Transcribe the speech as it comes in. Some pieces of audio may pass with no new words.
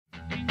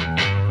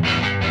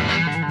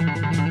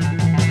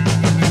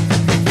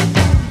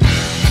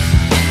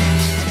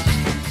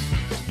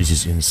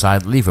news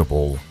inside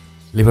Liverpool.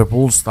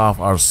 Liverpool staff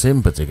are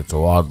sympathetic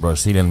toward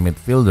Brazilian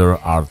midfielder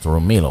Arthur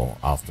Melo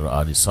after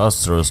a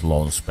disastrous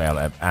loan spell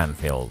at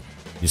Anfield.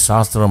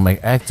 Disaster may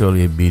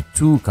actually be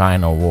too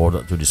kind a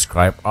word to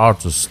describe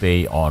Arthur's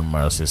stay on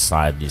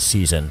Merseyside this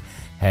season,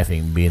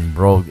 having been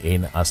brought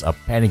in as a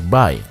panic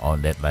buy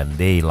on deadline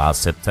day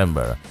last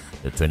September.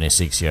 The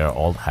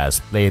 26-year-old has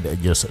played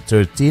just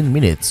 13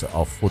 minutes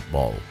of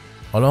football.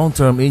 A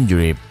long-term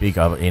injury picked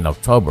up in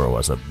October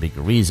was a big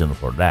reason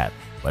for that,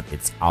 but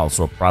it's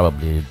also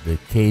probably the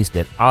case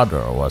that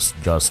Arthur was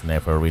just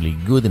never really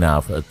good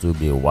enough to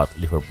be what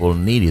Liverpool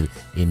needed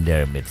in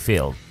their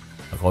midfield.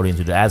 According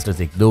to the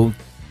Athletic, though,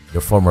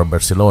 the former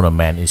Barcelona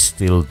man is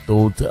still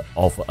thought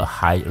of a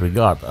high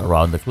regard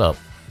around the club.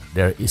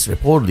 There is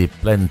reportedly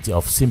plenty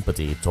of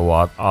sympathy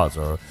toward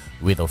Arthur,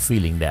 with a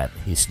feeling that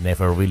he's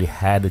never really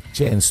had a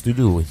chance to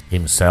do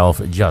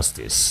himself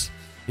justice.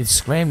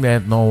 It's claimed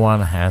that no one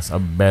has a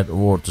bad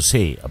word to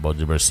say about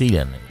the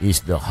Brazilian.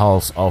 He's the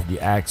heart of the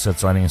AXA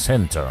training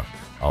center.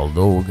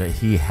 Although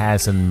he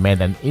hasn't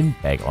made an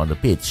impact on the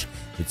pitch,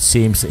 it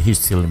seems he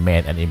still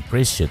made an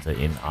impression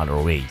in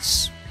other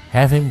ways.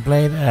 Having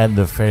played at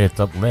the very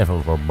top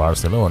level for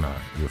Barcelona,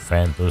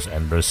 Juventus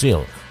and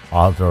Brazil,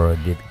 Arthur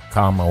did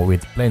come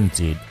with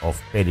plenty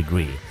of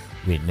pedigree,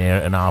 with near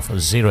enough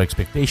zero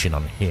expectation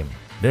on him.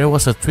 There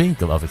was a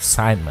twinkle of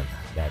excitement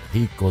that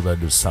he could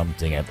do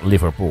something at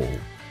Liverpool.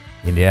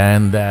 In the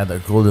end, that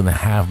couldn't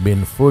have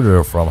been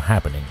further from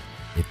happening.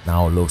 It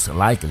now looks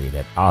likely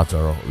that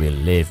Arthur will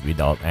leave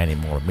without any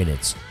more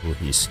minutes to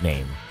his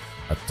name.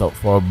 A top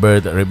 4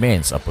 berth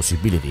remains a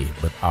possibility,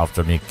 but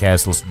after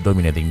Newcastle's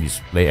dominating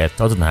display at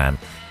Tottenham,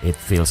 it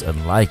feels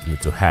unlikely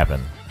to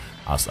happen.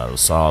 As a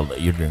result,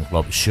 Jurgen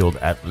Klopp should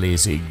at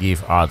least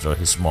give Arthur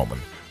his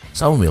moment.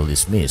 Some will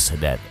dismiss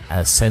that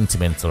as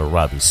sentimental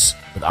rubbish,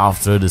 but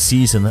after the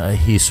season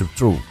he's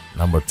through,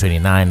 number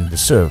 29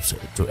 deserves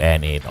to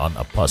end it on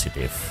a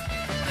positive.